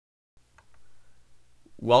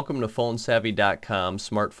Welcome to PhoneSavvy.com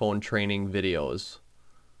smartphone training videos.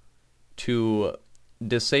 To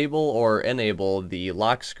disable or enable the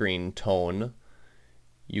lock screen tone,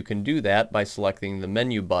 you can do that by selecting the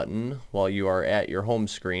menu button while you are at your home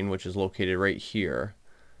screen, which is located right here.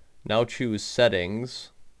 Now choose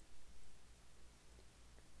Settings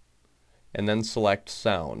and then select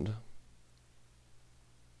Sound.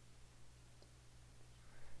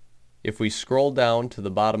 If we scroll down to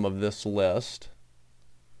the bottom of this list,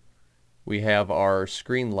 we have our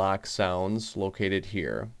screen lock sounds located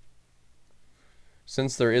here.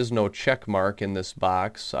 Since there is no check mark in this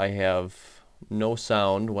box, I have no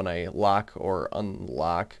sound when I lock or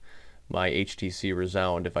unlock my HTC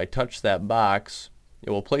Rezound. If I touch that box,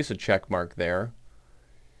 it will place a check mark there,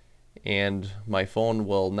 and my phone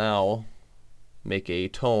will now make a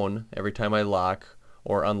tone every time I lock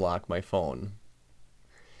or unlock my phone.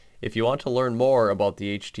 If you want to learn more about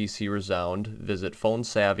the HTC Rezound, visit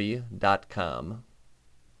PhoneSavvy.com.